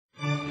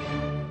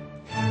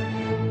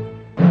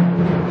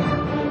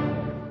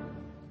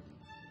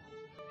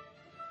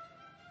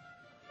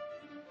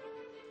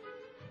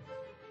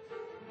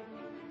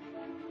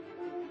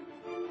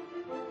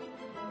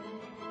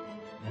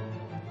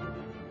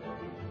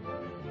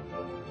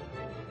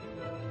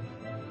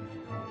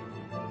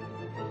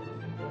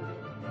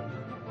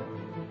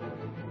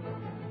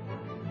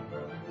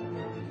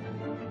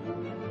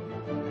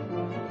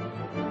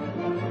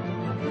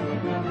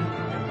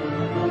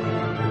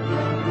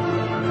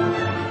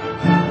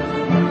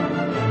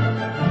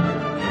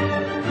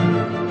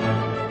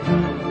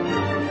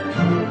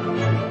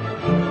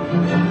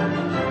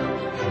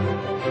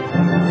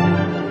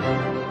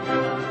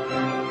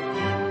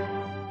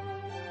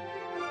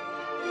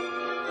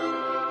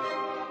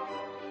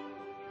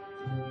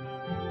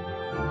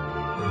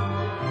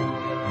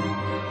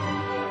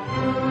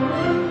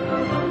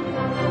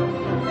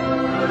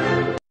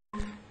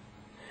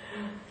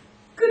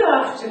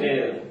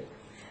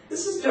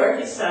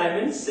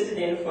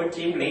for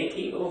Jim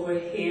Lakey over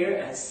here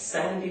at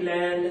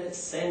Sandyland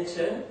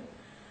Center,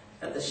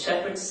 at the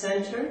Shepherd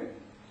Center.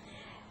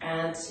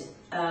 And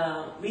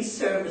we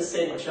serve the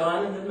St.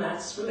 John and the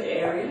Maxwell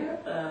area,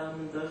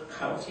 the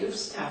county of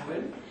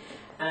Stafford.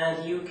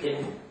 And you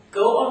can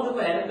go on the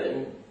web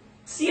and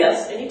see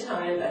us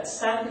anytime at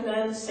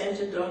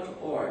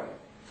sandylandcenter.org.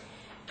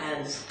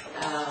 And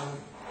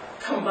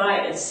come by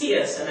and see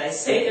us. And I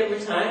say it every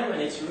time,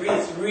 and it's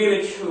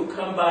really true.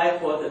 Come by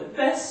for the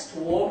best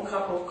warm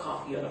cup of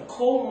coffee on a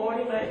cold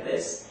morning like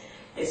this.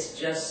 It's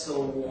just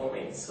so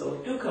warming. So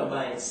do come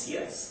by and see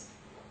us.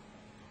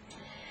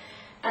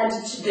 And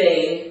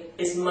today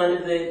is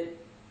Monday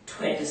the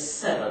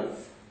 27th.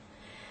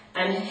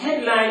 And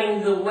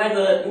headlining the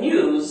weather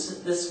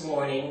news this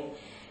morning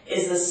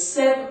is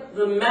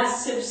the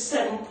massive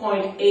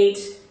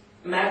 7.8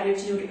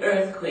 magnitude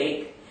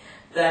earthquake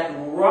that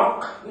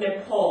rocked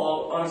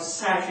Nepal on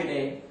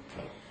Saturday,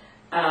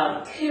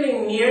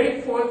 killing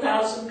nearly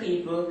 4,000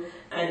 people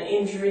and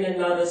injuring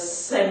another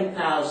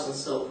 7,000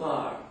 so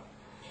far.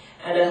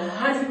 And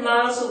 100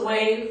 miles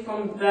away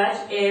from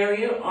that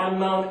area on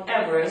Mount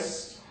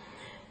Everest,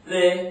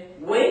 the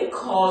wave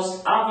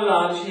caused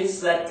avalanches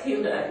that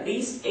killed at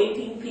least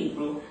 18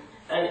 people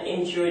and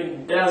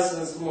injured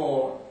dozens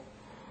more,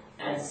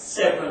 and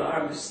several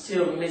are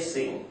still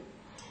missing,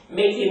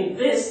 making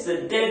this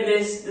the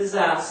deadliest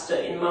disaster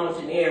in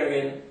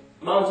mountaineering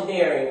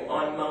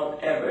on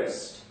Mount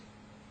Everest.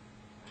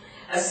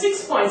 A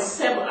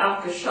 6.7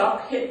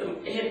 aftershock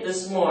hit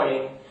this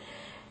morning,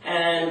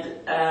 and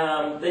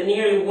the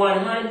nearly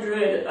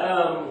 100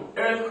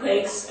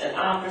 earthquakes and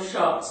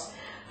aftershocks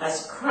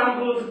has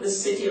crumbled the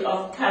city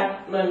of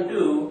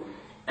Kathmandu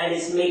and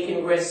is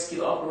making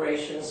rescue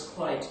operations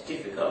quite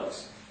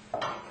difficult.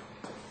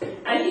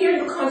 And here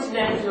in the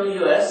continental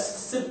U.S.,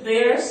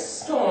 severe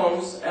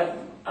storms have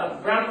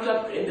ramped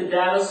up in the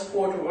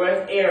Dallas-Fort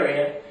Worth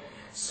area,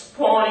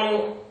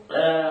 spawning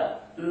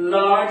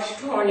large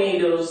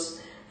tornadoes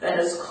that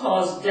has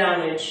caused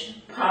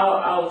damage,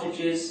 power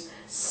outages,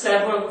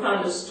 several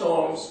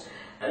thunderstorms,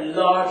 and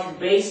large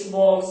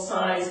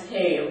baseball-sized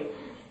hail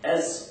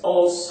has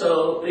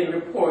also been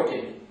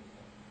reported.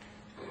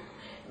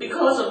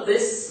 Because of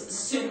this,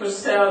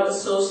 supercell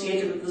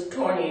associated with the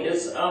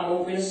tornadoes are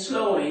moving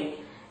slowly.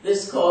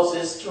 This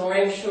causes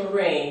torrential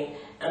rain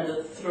and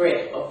the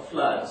threat of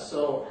flood.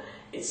 So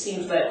it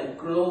seems like the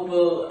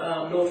global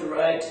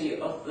notoriety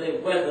of the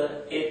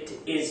weather, it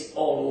is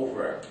all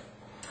over.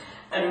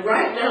 And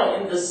right now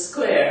in the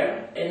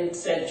square in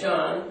St.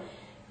 John,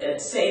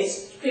 it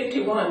says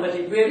 51, but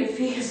it really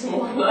feels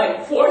more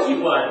like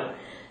 41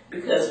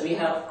 because we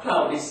have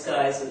cloudy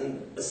skies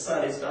and the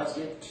sun is not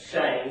yet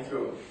shining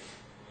through.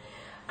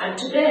 And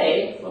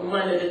today, for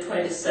Monday the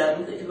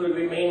 27th, it will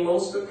remain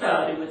mostly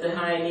cloudy with a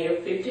high near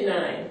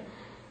 59,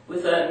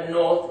 with a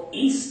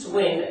northeast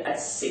wind at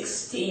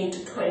 16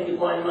 to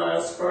 21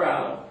 miles per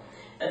hour.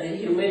 And the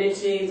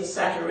humidity, the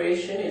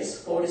saturation is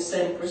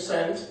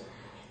 47%,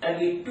 and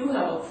we do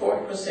have a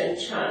 40%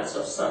 chance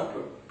of some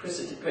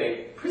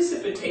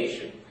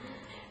precipitation.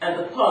 And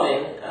the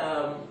pollen,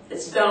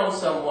 it's down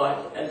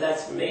somewhat, and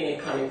that's mainly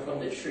coming from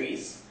the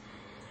trees.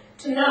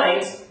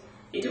 Tonight,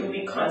 it will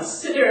be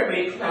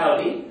considerably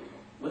cloudy,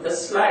 with a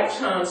slight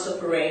chance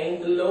of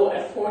rain, the low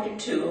at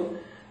 42,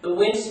 the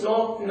winds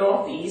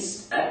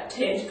northeast at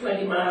 10 to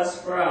 20 miles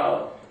per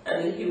hour,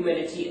 and the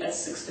humidity at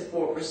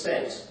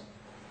 64%.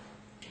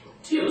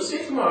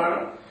 Tuesday,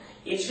 tomorrow,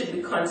 it should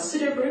be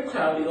considerably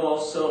cloudy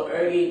also,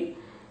 early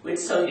with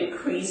some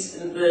decrease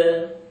on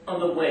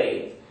the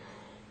way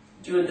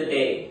during the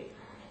day.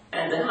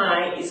 And the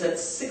high is at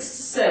 6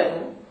 to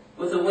 7,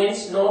 with the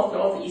winds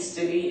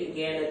northeasterly,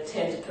 again at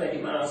 10 to 20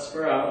 miles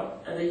per hour,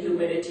 and the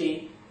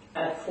humidity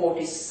at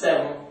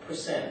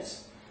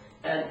 47%.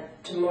 And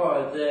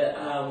tomorrow,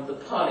 the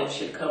pollen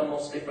should come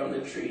mostly from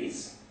the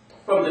trees,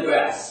 from the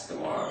grass.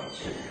 Tomorrow it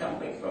should be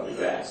coming from the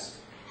grass.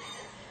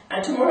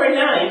 And tomorrow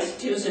night,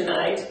 Tuesday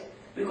night,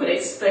 we could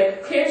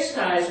expect clear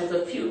skies with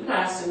a few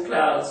passing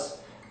clouds,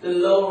 the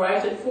low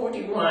right at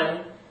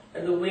 41,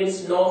 and the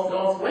winds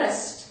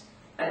northwest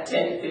at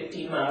 10 to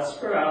 15 miles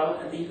per hour,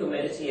 and the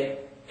humidity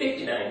at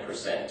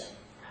 59%.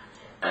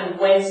 And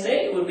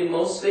Wednesday, it will be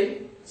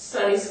mostly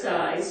sunny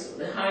skies,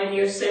 the high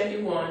near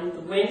 71,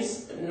 the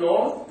winds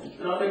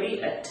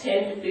northerly at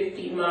 10 to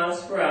 15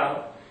 miles per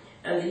hour,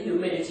 and the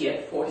humidity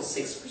at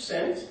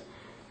 46%.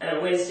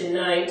 And Wednesday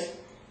night,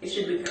 it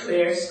should be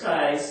clear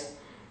skies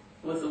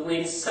with the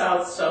winds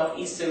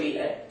southeasterly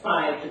at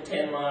 5 to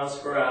 10 miles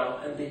per hour,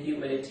 and the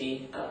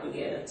humidity up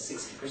again at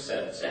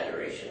 60%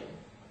 saturation.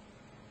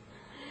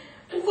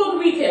 And for the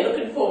weekend,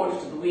 looking forward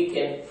to the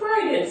weekend,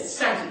 Friday and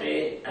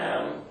Saturday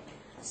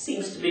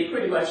seems to be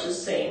pretty much the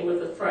same, with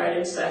the Friday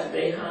and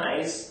Saturday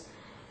highs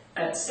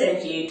at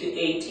 78 to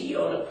 80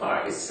 on the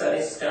partly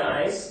sunny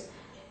skies,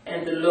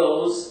 and the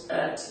lows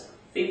at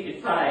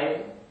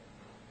 55,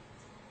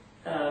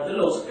 the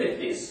lows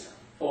 50s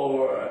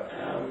for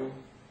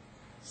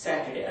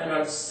Saturday. And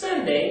on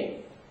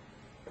Sunday,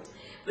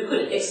 we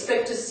could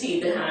expect to see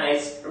the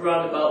highs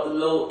around about the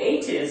low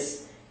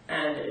 80s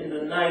and in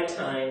the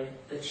nighttime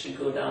that should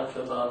go down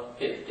to about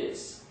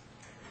 50s.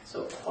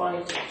 So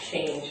quite a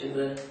change in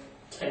the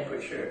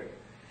temperature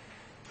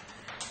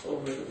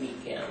over the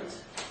weekend.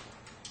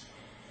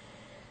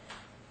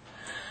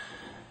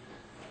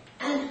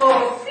 And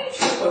our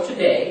feature for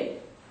today,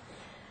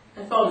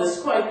 I found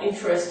this quite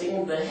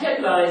interesting. The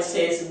headline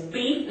says,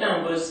 beef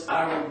numbers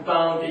are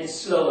rebounding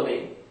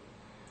slowly.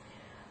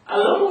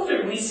 Along with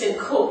the recent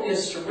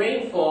copious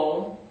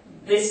rainfall,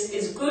 this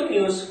is good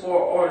news for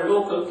our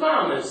local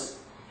farmers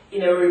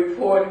in a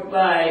report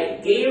by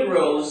Gail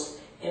Rose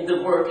in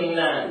the Working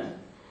Land.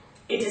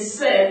 It is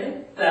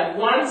said that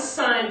one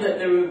sign that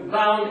the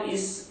rebound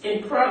is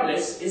in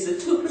progress is a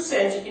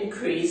 2%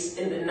 increase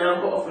in the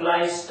number of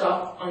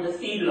livestock on the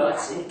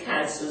feedlots in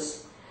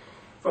Kansas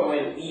from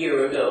a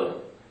year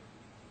ago.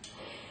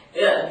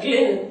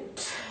 Glenn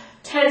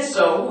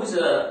Tenso, who's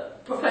a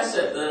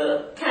professor at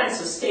the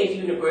Kansas State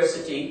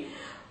University,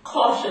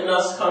 cautioned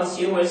us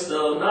consumers,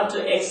 though, not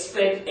to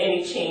expect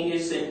any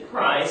changes in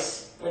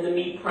the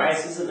meat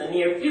prices in the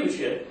near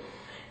future.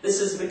 This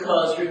is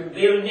because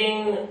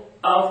rebuilding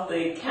of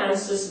the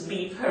Kansas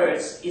beef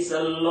herds is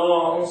a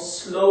long,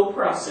 slow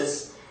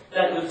process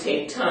that will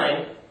take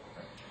time.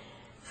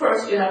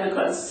 First, you have to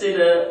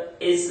consider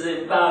is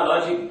the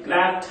biologic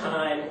lag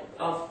time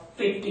of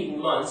 15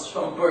 months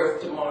from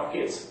birth to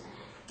market.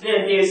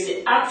 Then there's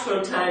the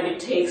actual time it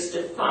takes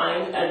to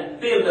find and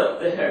build up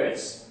the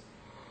herds.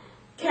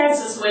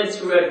 Kansas went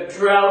through a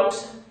drought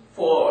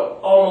for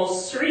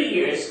almost 3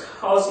 years,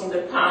 causing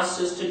the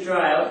pastures to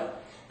dry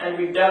up and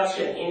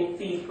reduction in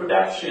feed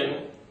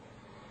production,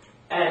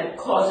 and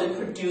causing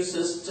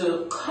producers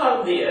to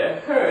cull their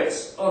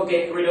herds or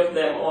get rid of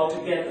them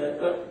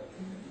altogether.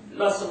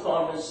 Lots of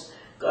farmers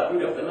got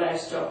rid of the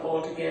livestock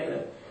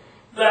altogether.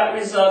 That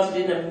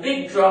resulted in a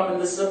big drop in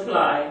the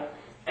supply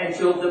and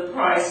drove the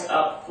price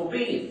up for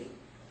beef.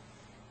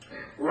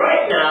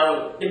 Right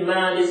now,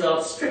 demand is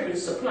outstripping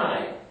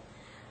supply.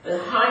 The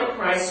high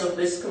price of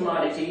this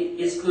commodity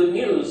is good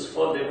news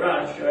for the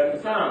rancher and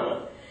the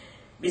farmer.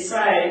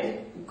 Besides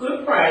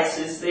good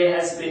prices, there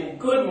has been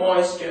good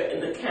moisture in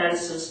the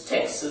Kansas,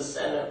 Texas,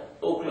 and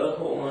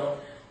Oklahoma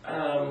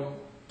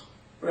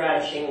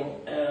ranching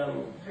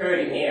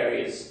herding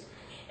areas,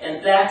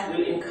 and that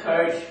will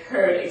encourage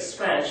herd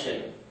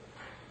expansion.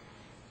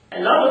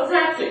 Another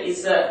factor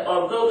is that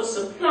although the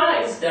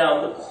supply is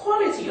down, the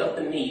quality of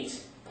the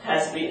meat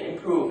has been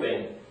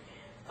improving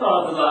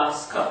for the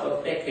last couple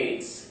of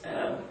decades,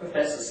 the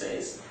professor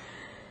says.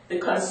 The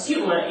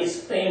consumer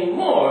is paying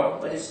more,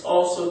 but is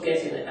also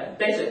getting a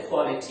better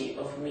quality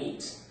of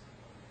meat.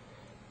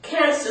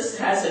 Kansas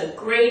has a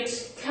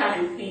great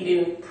cattle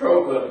feeding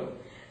program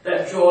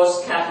that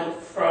draws cattle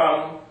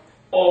from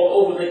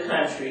all over the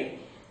country,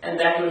 and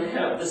that will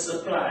help the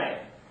supply.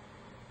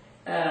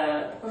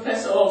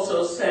 Professor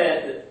also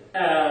said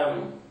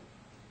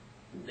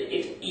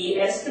he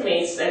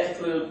estimates that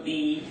it will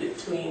be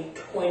between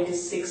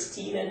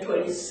 2016 and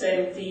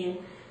 2017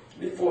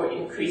 before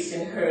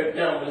increasing herd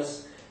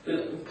numbers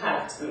will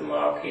impact the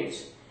market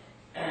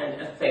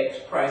and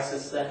affect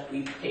prices that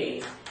we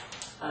pay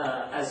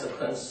as a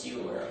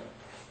consumer.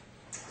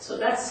 So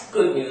that's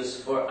good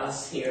news for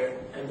us here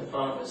and the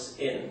farmers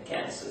in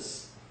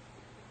Kansas.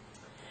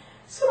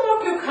 So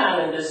mark your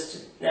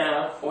calendars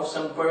now for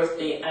some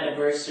birthday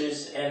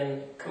anniversaries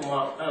and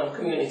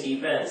community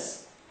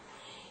events.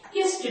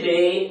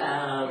 Yesterday,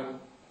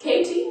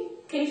 Katie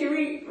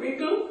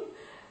Riegel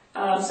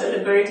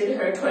celebrated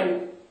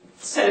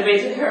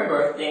her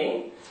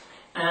birthday.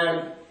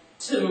 And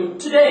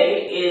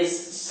today is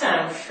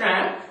Sam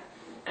Schrapp,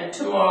 and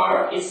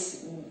tomorrow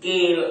is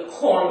Gail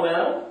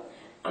Cornwell,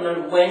 and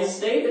on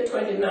Wednesday, the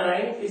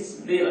 29th,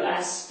 is Bill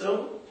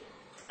Astle,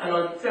 and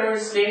on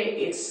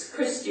Thursday, it's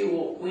Christy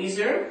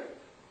Weiser,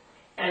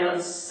 and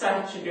on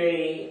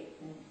Saturday,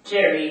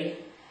 Jerry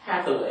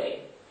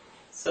Hathaway.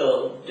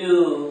 So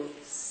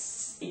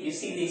if you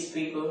see these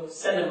people,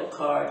 send them a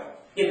card,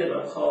 give them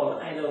a call.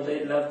 I know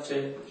they'd love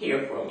to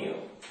hear from you.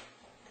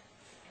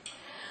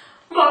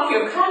 Mark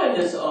your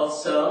calendars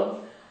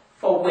also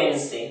for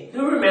Wednesday.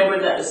 Do remember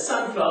that the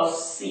Sunflower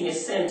Senior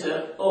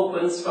Center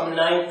opens from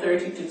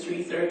 9:30 to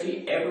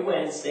 3:30 every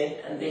Wednesday,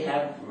 and they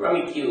have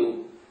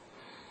Rummikub.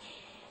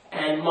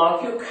 And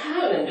mark your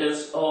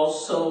calendars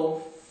also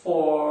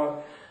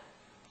for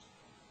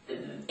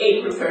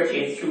April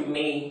 30th through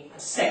May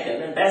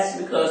 2nd, and that's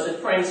because the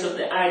Friends of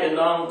the Ida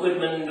Long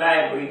Goodman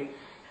Library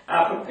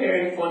are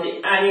preparing for the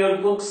annual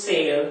book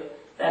sale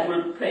that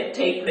will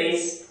take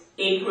place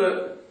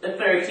April the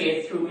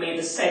 30th through May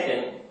the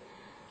 2nd.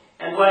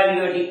 And while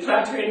you're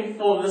decluttering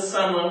for the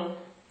summer,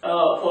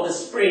 for the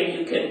spring,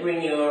 you can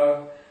bring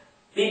your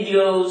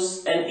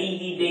videos and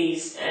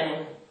DVDs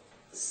and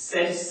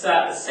set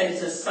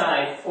it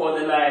aside for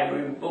the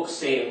library book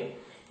sale.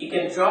 You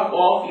can drop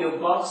off your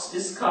box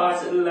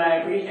discards at the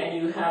library, and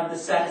you have the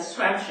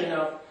satisfaction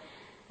of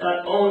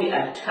not only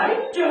a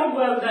tight job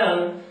well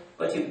done,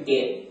 but you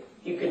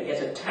can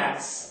get a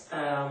tax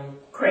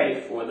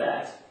credit for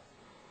that.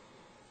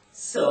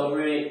 So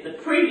the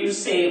preview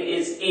sale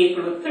is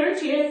April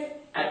 30th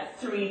at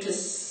 3 to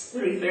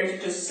 3:30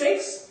 to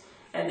 6,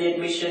 and the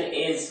admission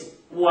is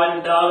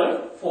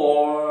 $1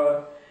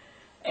 for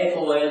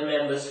FOL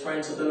members,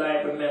 Friends of the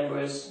Library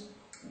members.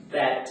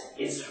 That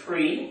is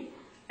free.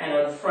 And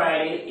on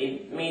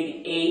Friday,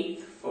 May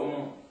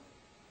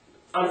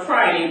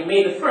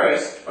the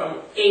 1st,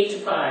 from 8 to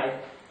 5,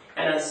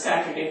 and on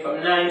Saturday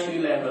from 9 to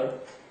 11,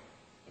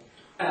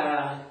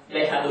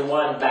 they have the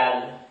one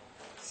bag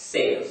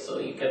sale. So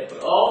you can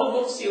put all the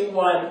books you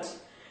want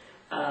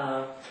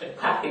and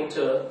pack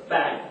into a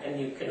bag,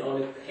 and you can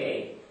only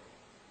pay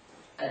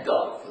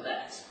 $1 for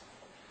that.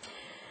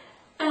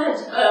 And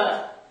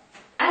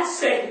as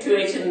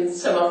secretary to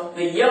some of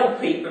the young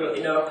people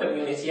in our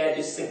community, I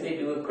just think they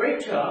do a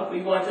great job.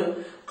 We want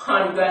to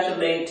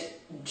congratulate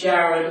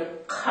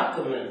Jared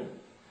Cockerman.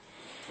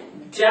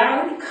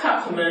 Jared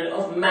Cockerman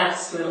of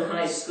Maxwell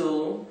High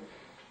School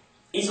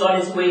is on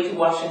his way to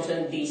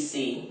Washington,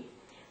 D.C.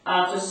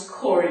 after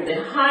scoring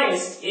the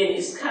highest in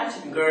his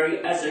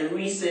category as a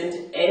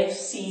recent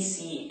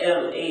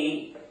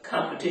FCCLA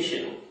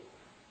competition.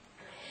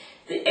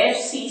 The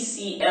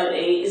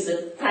FCCLA is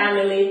the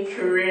Family,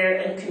 Career,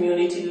 and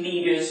Community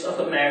Leaders of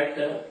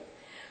America,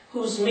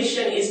 whose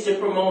mission is to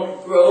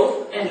promote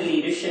growth and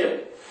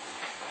leadership,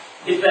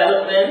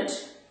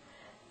 development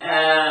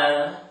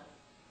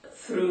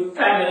through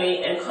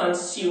family and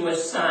consumer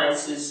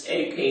sciences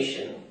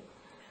education.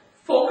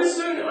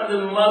 Focusing on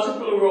the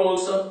multiple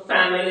roles of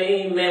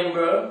family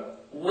member,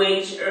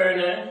 wage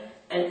earner,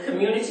 and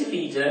community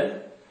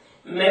leader,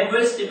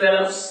 members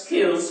develop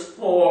skills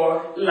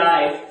for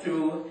life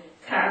through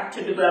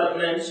character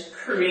development,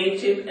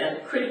 creative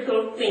and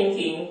critical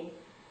thinking,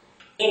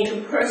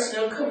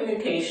 interpersonal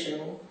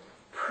communication,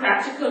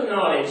 practical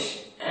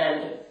knowledge,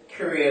 and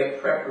career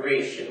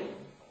preparation.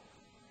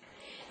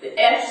 The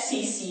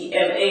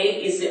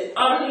FCCLA is the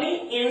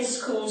only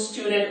in-school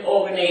student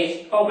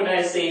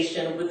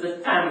organization with the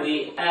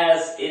family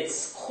as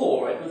its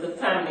core, with the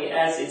family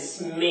as its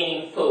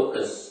main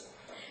focus,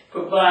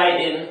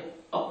 providing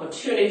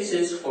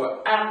opportunities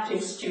for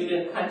active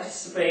student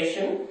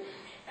participation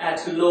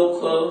at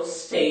local,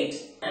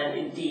 state, and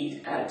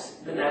indeed at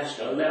the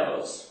national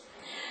levels.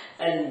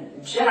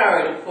 And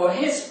Jared, for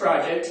his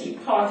project, he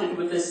partnered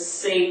with the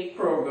SAFE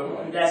program,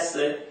 and that's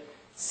the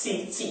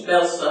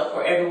seatbelt stuff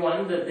for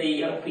everyone that the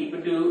young people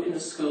do in the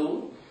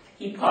school.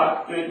 He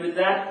partnered with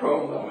that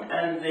program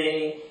and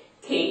the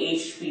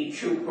KHP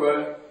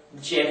trooper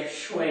Jeff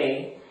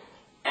Schway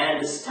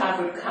and the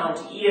Stafford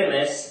County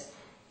EMS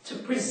to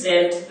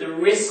present the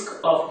risk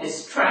of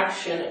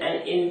distraction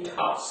and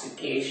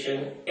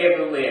intoxication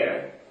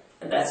everywhere.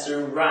 And that's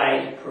a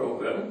RIDE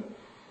program.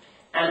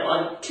 And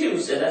on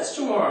Tuesday, that's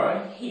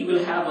tomorrow, he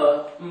will have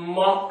a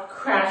mock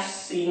crash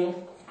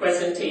scene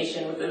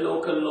presentation with the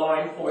local law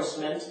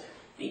enforcement,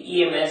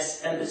 the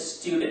EMS, and the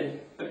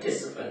student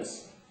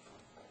participants.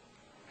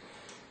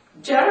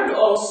 Jared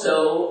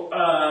also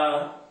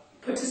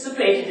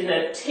participated in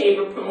a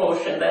table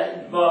promotion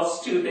that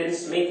involved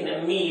students making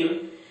a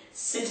meal,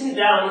 sitting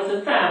down with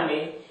the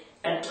family,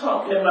 and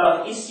talking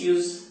about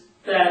issues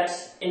that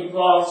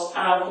involves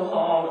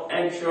alcohol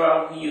and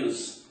drug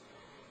use.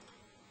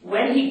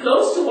 When he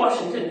goes to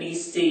Washington,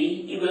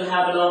 D.C., he will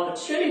have an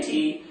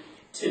opportunity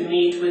to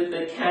meet with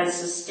the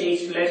Kansas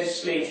state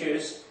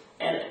legislatures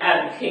and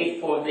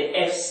advocate for the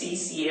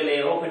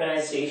FCCLA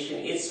organization,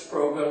 its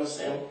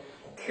programs in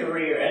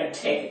career and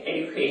tech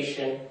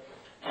education,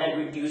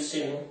 and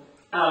reducing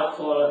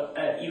alcohol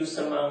use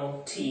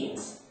among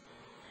teens.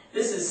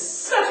 This is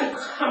such a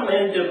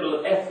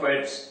commendable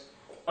effort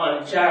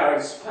on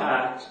Jared's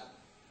part,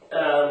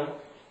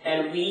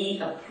 and we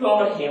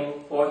applaud him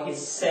for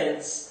his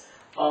sense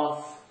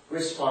of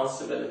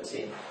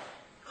responsibility.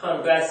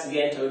 Congrats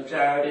again to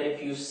Jared, and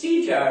if you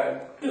see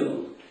Jared,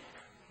 do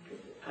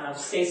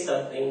say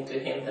something to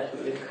him that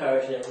will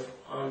encourage him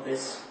on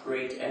this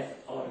great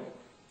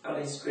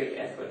his great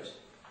effort.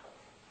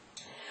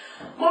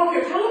 Mark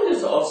your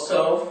calendars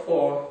also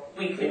for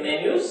weekly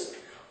menus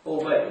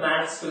over at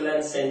Maxwell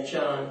and St.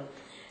 John.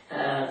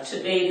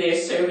 Today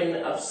they're serving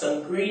up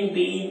some green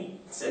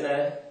beans and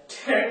a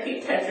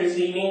turkey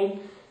tetrazzini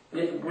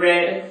with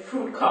bread,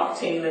 fruit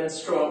cocktail, and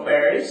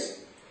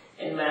strawberries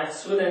in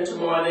Maxwell. And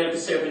tomorrow they'll be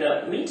serving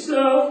up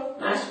meatloaf,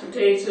 mashed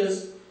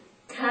potatoes,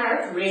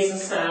 carrot, raisin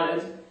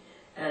salad,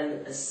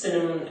 and a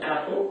cinnamon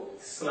apple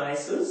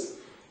slices.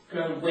 And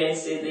on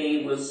Wednesday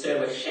they will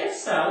serve a chef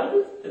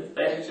salad with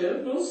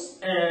vegetables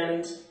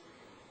and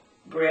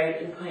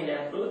bread and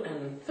pineapple.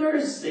 And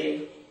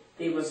Thursday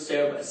they will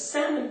serve a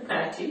salmon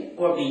patty,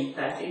 or beef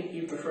patty if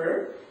you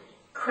prefer,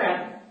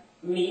 crab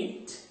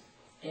meat,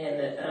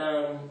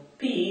 and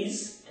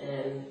peas,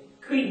 and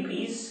green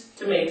peas,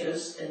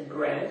 tomatoes, and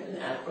bread, and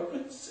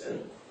apricots.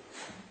 And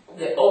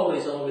they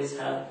always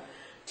have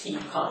tea,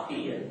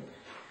 coffee, and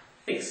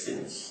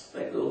fixings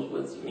that goes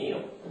with the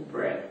meal, and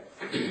bread.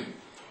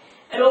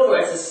 And over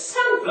at the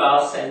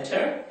Sunflower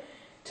Center,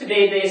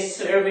 today they're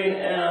serving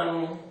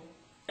a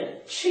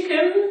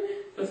chicken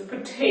with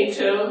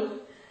potato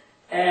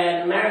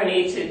and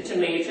marinated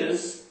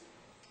tomatoes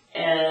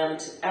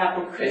and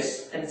apple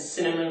crisp and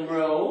cinnamon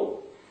roll.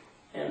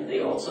 And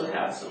they also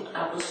have some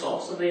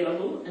applesauce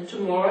available. And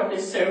tomorrow they're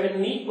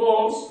serving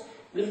meatballs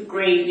with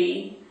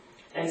gravy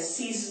and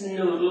seasoned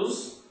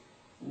noodles,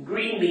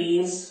 green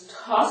beans,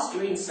 tossed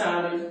green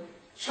salad,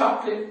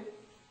 chocolate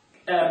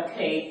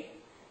cake,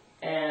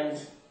 and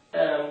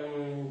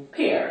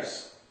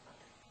pears.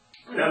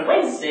 And on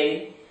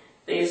Wednesday,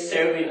 they're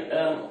serving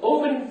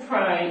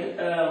oven-fried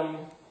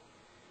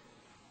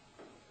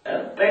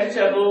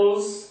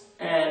vegetables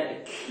and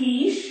a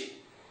quiche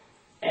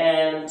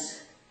and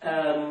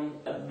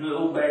a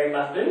blueberry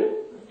muffin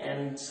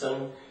and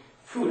some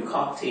fruit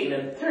cocktail.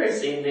 And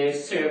Thursday, they're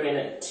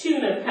serving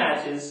tuna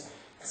patties,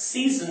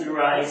 seasoned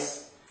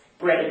rice,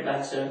 breaded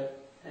butter,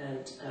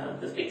 and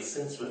the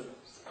fixings with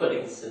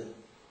puddings. And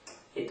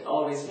it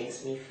always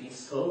makes me feel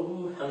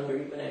so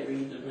hungry when I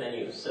read the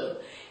menu. So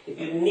if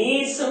you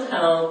need some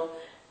help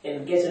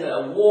in getting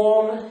a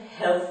warm,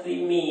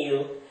 healthy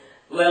meal,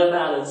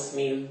 well-balanced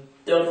meal,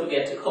 don't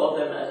forget to call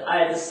them at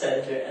either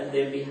center and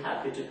they'll be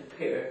happy to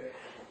prepare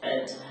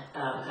and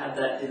have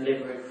that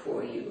delivered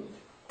for you.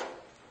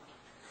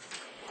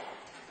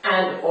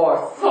 And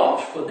our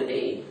thought for the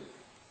day.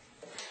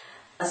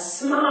 A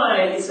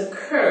smile is a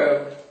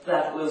curve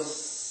that will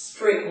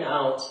straighten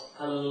out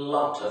a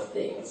lot of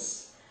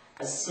things.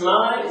 A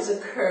smile is a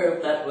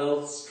curve that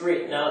will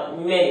straighten out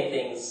many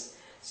things.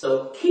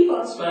 So keep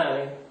on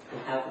smiling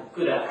and have a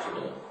good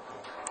afternoon.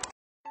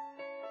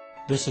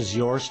 This is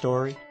your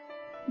story.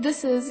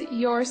 This is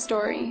your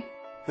story.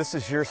 This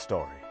is your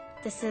story.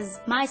 This is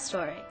my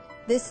story.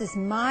 This is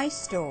my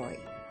story.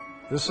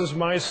 This is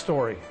my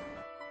story.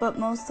 But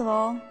most of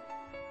all,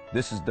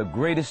 this is the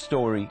greatest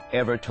story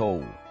ever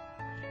told.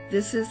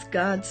 this is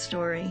God's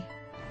story.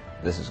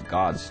 This is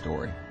God's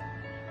story.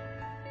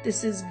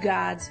 This is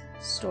God's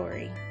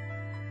story.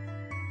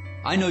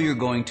 I know you're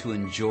going to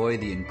enjoy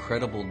the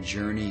incredible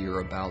journey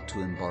you're about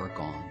to embark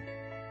on.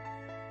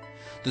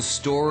 The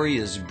story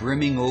is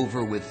brimming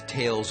over with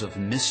tales of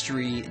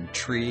mystery,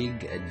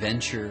 intrigue,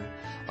 adventure,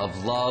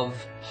 of love,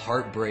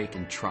 heartbreak,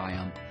 and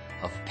triumph,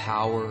 of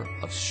power,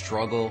 of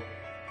struggle,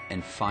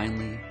 and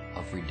finally,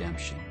 of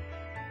redemption.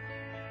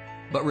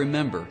 But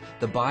remember,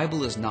 the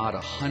Bible is not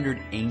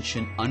 100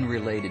 ancient,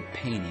 unrelated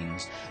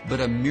paintings, but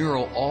a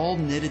mural all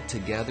knitted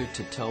together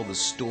to tell the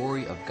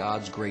story of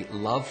God's great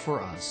love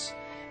for us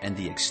and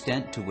the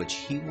extent to which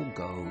He will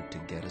go to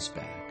get us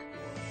back.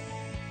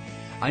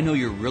 I know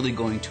you're really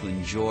going to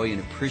enjoy and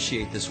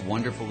appreciate this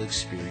wonderful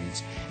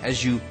experience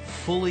as you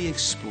fully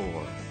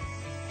explore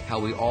how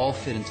we all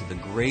fit into the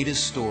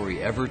greatest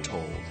story ever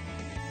told,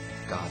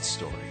 God's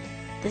story.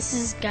 This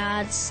is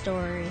God's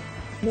story.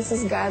 This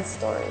is God's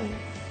story.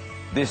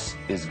 This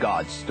is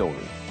God's story.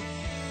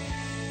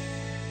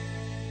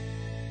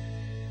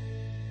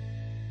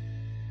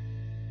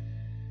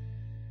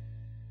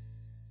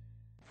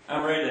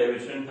 I'm Ray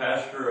Davidson,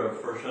 pastor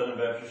of First Southern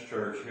Baptist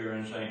Church here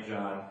in St.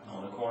 John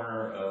on the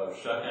corner of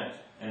 2nd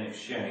and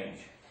Exchange.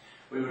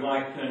 We would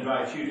like to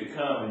invite you to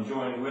come and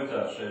join with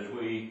us as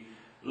we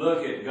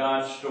look at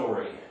God's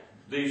story,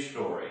 the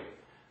story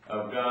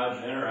of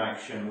God's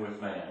interaction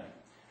with man.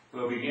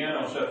 We'll begin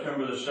on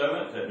September the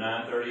 7th at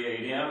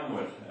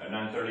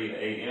 9:30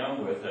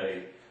 a.m. with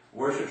a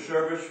worship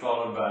service,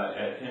 followed by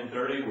at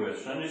 10:30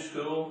 with Sunday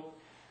school.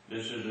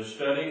 This is a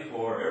study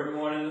for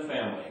everyone in the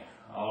family.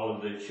 All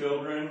of the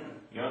children,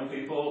 young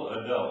people,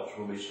 adults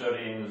will be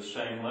studying the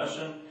same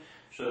lesson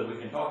so that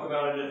we can talk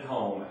about it at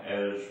home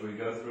as we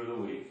go through the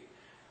week.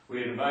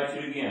 We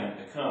invite you again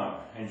to come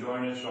and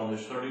join us on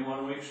this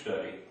 31-week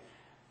study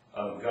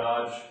of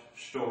God's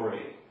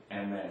story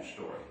and man's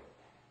story.